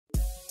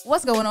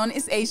What's going on?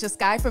 It's Ashia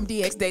Skye from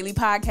DX Daily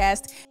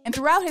Podcast, and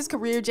throughout his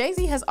career,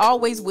 Jay-Z has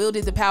always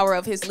wielded the power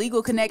of his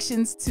legal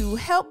connections to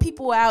help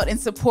people out and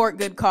support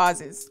good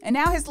causes. And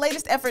now his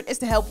latest effort is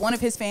to help one of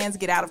his fans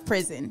get out of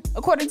prison.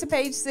 According to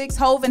Page 6,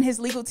 Hov and his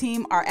legal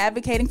team are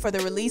advocating for the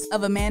release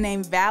of a man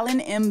named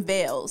Valen M.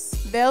 Vales.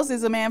 Vales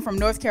is a man from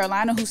North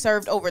Carolina who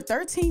served over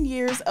 13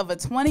 years of a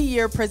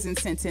 20-year prison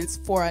sentence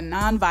for a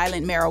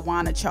non-violent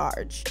marijuana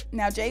charge.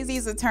 Now,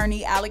 Jay-Z's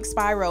attorney, Alex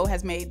Spiro,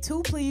 has made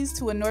 2 pleas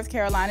to a North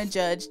Carolina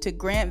judge to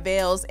grant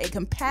Vales a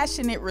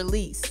compassionate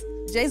release.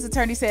 Jay's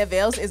attorney said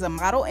Vales is a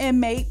model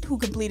inmate who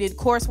completed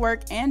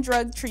coursework and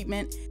drug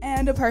treatment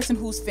and a person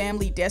whose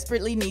family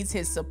desperately needs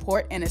his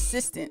support and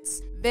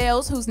assistance.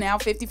 Vales, who's now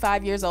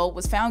 55 years old,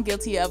 was found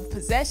guilty of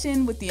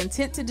possession with the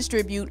intent to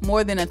distribute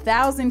more than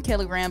 1,000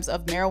 kilograms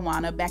of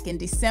marijuana back in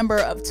December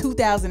of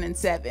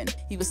 2007.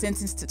 He was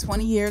sentenced to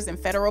 20 years in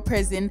federal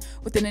prison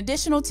with an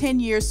additional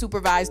 10 years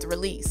supervised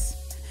release.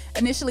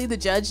 Initially, the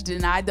judge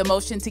denied the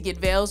motion to get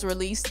Vales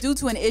released due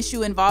to an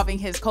issue involving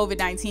his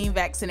COVID-19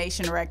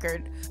 vaccination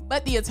record.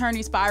 But the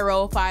attorney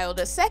Spiro filed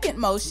a second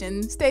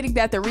motion stating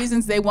that the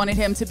reasons they wanted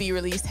him to be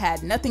released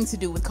had nothing to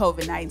do with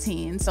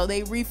COVID-19, so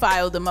they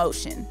refiled the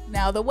motion.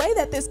 Now, the way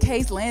that this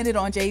case landed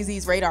on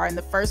Jay-Z's radar in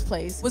the first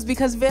place was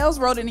because Vales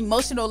wrote an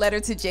emotional letter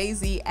to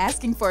Jay-Z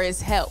asking for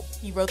his help.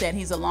 He wrote that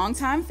he's a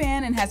longtime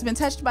fan and has been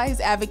touched by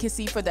his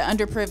advocacy for the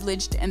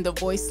underprivileged and the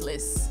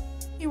voiceless.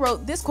 He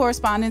wrote, "This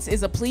correspondence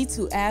is a plea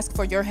to ask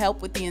for your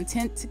help with the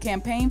intent to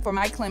campaign for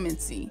my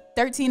clemency.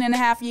 13 and a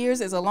half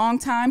years is a long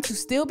time to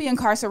still be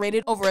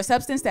incarcerated over a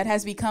substance that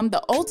has become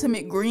the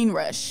ultimate green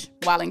rush.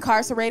 While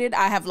incarcerated,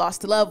 I have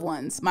lost loved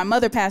ones. My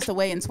mother passed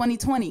away in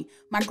 2020,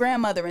 my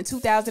grandmother in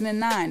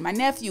 2009, my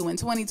nephew in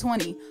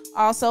 2020.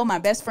 Also, my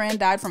best friend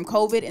died from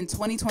COVID in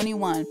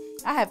 2021.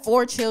 I have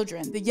 4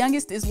 children. The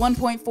youngest is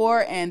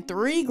 1.4 and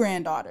 3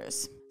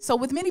 granddaughters." So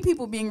with many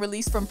people being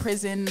released from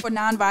prison for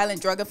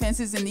nonviolent drug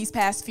offenses in these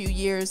past few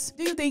years,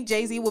 do you think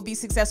Jay-Z will be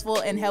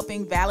successful in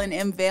helping Valen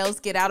M. Vales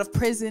get out of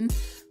prison?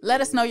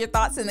 Let us know your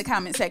thoughts in the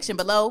comment section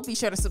below. Be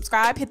sure to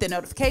subscribe, hit the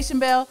notification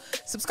bell,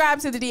 subscribe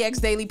to the DX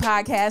Daily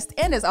Podcast,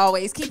 and as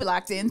always, keep it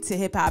locked in to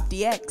Hip Hop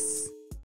DX.